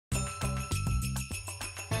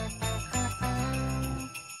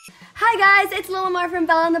Hi guys, it's Lilamar from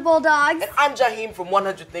Bella and the Bulldogs. And I'm Jaheem from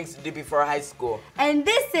 100 Things to Do Before High School. And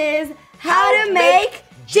this is how to make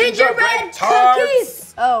gingerbread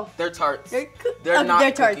cookies. Oh. They're tarts. They're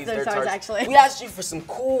not tarts. cookies. They're tarts, actually. We asked you for some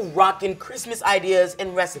cool, rockin' Christmas ideas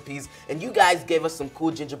and recipes, and you guys gave us some cool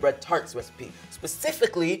gingerbread tarts recipe.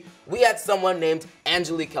 Specifically, we had someone named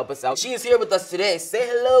Angelic help us out. She is here with us today. Say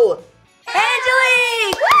hello.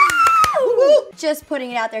 Angelic! Woo! Just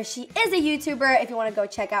putting it out there, she is a YouTuber if you want to go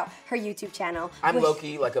check out her YouTube channel. I'm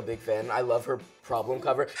low-key like a big fan. I love her problem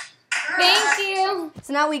cover. Thank you.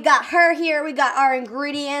 So now we got her here, we got our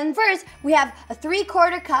ingredients. First, we have a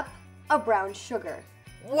 3/4 cup of brown sugar.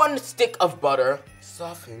 1 stick of butter,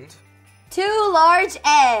 softened. 2 large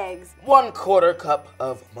eggs. 1/4 cup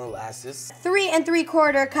of molasses. 3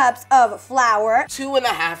 3/4 cups of flour.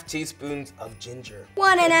 2½ teaspoons of ginger.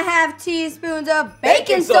 1½ teaspoons of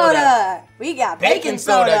baking soda. We got baking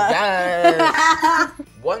soda. Yes.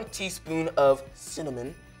 1 teaspoon of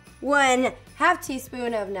cinnamon. 1/2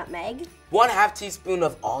 teaspoon of nutmeg. 1/2 teaspoon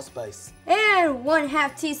of allspice. And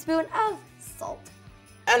 1/2 teaspoon of salt.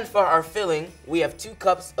 And for our filling, we have 2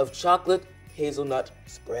 cups of chocolate-hazelnut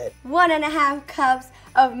spread. 1½ cups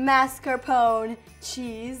of mascarpone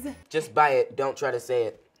cheese. Just buy it, don't try to say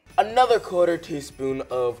it. Another 1/4 teaspoon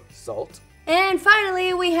of salt. And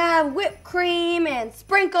finally, we have whipped cream and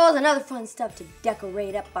sprinkles and other fun stuff to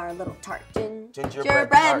decorate up our little tart.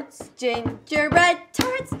 Gingerbread tarts. Gingerbread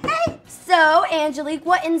tarts, hey! So, Angelique,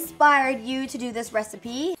 what inspired you to do this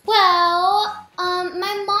recipe? Well,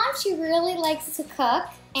 my mom, she really likes to cook,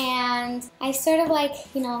 and I sort of like,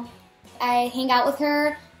 I hang out with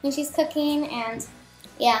her when she's cooking, and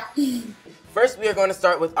yeah. First, we are going to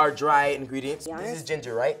start with our dry ingredients. Yes. This is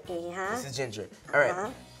ginger, right? Uh-huh. This is ginger. All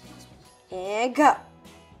right. And go.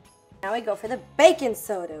 Now we go for the baking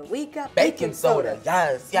soda. We got Baking soda.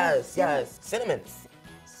 Yes, yes, yes. Cinnamon.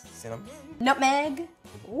 Cinnamon. Nutmeg.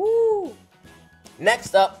 Woo.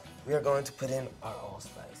 Next up, we are going to put in our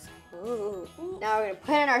allspice. Ooh. Now we're gonna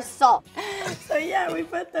put in our salt. So yeah, we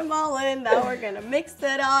put them all in. Now we're gonna mix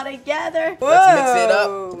it all together. Let's mix it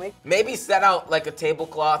up. Maybe set out like a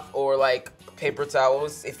tablecloth or like paper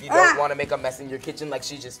towels if you don't want to make a mess in your kitchen like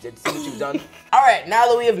she just did. See what you've done? All right, now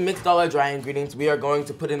that we have mixed all our dry ingredients, we are going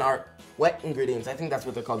to put in our wet ingredients. I think that's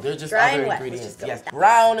what they're called. They're just dry other and wet. ingredients. Yes,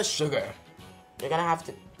 brown sugar. You're gonna have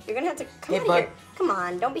to. You're gonna have to come Hey, on bud. here. Come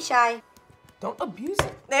on, don't be shy. Don't abuse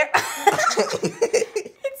it. There.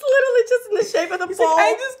 It's literally just in the shape of the bowl.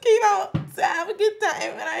 I just came out to have a good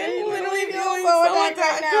time, and I am literally feeling so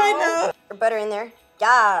attacked right now. Or butter in there.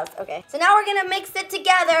 Yes. Okay. So now we're gonna mix it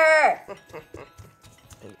together.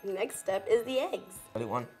 Next step is the eggs. Ready?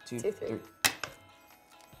 1, 2, 3.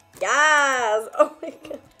 Yes. Oh my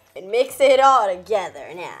god. And mix it all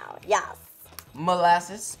together now. Yes.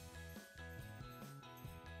 Molasses.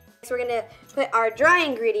 So we're gonna put our dry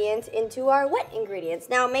ingredients into our wet ingredients.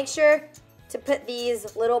 Now make sure to put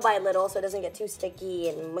these little by little so it doesn't get too sticky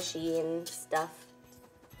and mushy and stuff.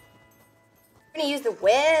 We're gonna use the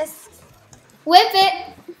whisk. Whip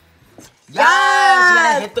it. Yes! You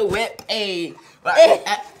gotta hit the whip. Hey.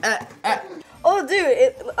 Oh dude,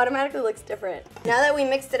 it automatically looks different. Now that we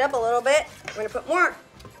mixed it up a little bit, we're gonna put more.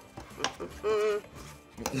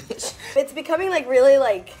 It's becoming like really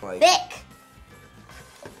thick.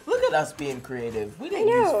 Look at us being creative. We didn't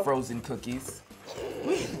use frozen cookies.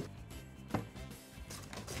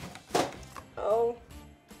 Oh.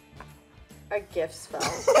 Our gifts fell.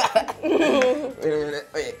 Wait a minute.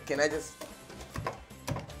 Wait, can I just...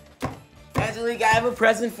 Angelique, I have a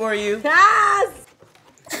present for you. Yes!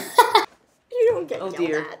 You don't get yelled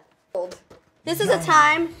dear. at. This is a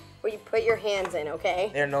time where you put your hands in, okay?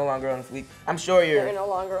 They're no longer on fleek. I'm sure They're no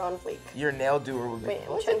longer on fleek. your nail doer will be... Wait,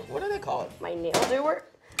 What are they called? My nail doer?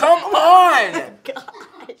 Come on! Gosh.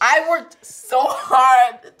 I worked so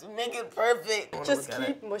hard to make it perfect. Just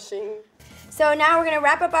keep mushing. So now we're gonna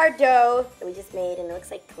wrap up our dough that we just made, and it looks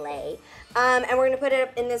like clay. And we're gonna put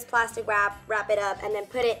it in this plastic wrap it up, and then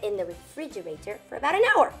put it in the refrigerator for about an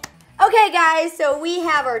hour. Okay guys, so we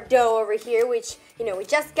have our dough over here, which, we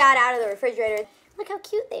just got out of the refrigerator. Look how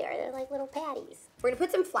cute they are, they're like little patties. We're gonna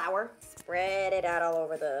put some flour, spread it out all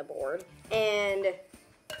over the board, and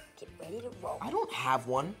get ready to roll. I don't have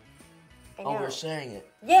one. I Oh, know. we're sharing it.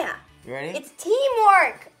 Yeah. You ready? It's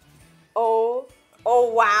teamwork. Oh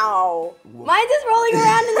wow. Mine's just rolling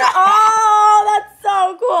around in the, oh, that's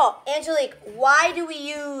so cool. Angelique, why do we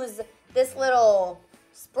use this little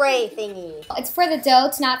spray thingy? It's for the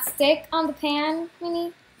dough to not stick on the pan,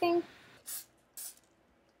 mini thing.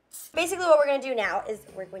 Basically what we're gonna do now is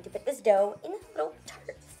we're going to put this dough in little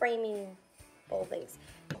tart framing bowl things.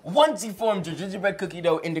 Once you formed your gingerbread cookie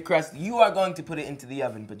dough into crust, you are going to put it into the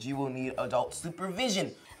oven, but you will need adult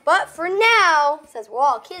supervision. But for now, since we're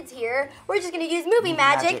all kids here, we're just gonna use movie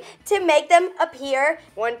magic to make them appear.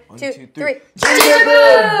 One, two, three.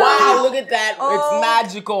 Gingerbread! Wow, look at that. Oh. It's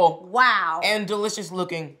magical. Wow. And delicious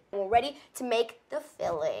looking. We're ready to make the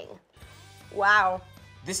filling. Wow.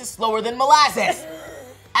 This is slower than molasses.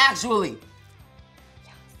 Actually.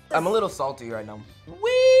 I'm a little salty right now.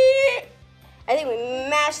 Whee! I think we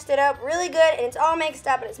mashed it up really good and it's all mixed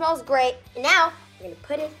up and it smells great. And now we're gonna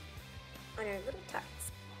put it on our little tarts.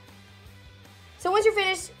 So once you're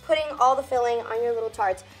finished putting all the filling on your little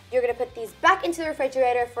tarts, you're gonna put these back into the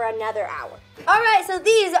refrigerator for another hour. All right, so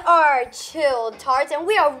these are chilled tarts and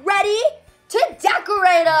we are ready to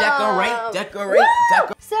decorate them. Decorate.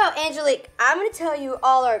 So Angelique, I'm gonna tell you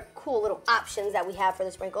all our cool little options that we have for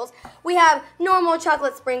the sprinkles. We have normal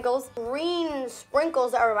chocolate sprinkles, green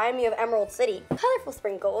sprinkles that remind me of Emerald City, colorful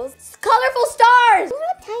sprinkles, colorful stars,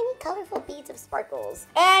 little tiny colorful beads of sparkles,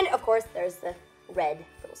 and of course there's the red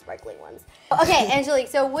little sparkling ones. Okay, Angelique,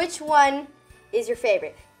 so which one is your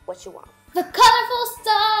favorite? What you want? The colorful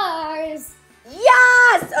stars.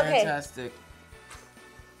 Yes! Okay. Fantastic.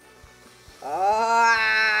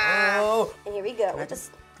 Oh. And here we go.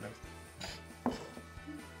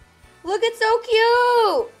 Look, it's so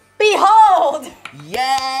cute. Behold.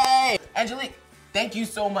 Yay! Angelique, thank you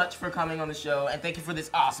so much for coming on the show, and thank you for this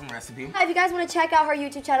awesome recipe. If you guys want to check out her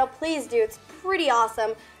YouTube channel, please do. It's pretty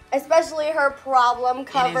awesome. Especially her problem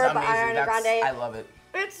cover by Ariana Grande. I love it.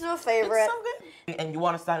 It's a favorite. It's so good. And you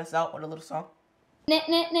want to start us out with a little song?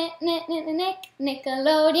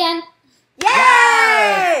 Nickelodeon.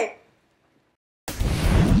 Yay!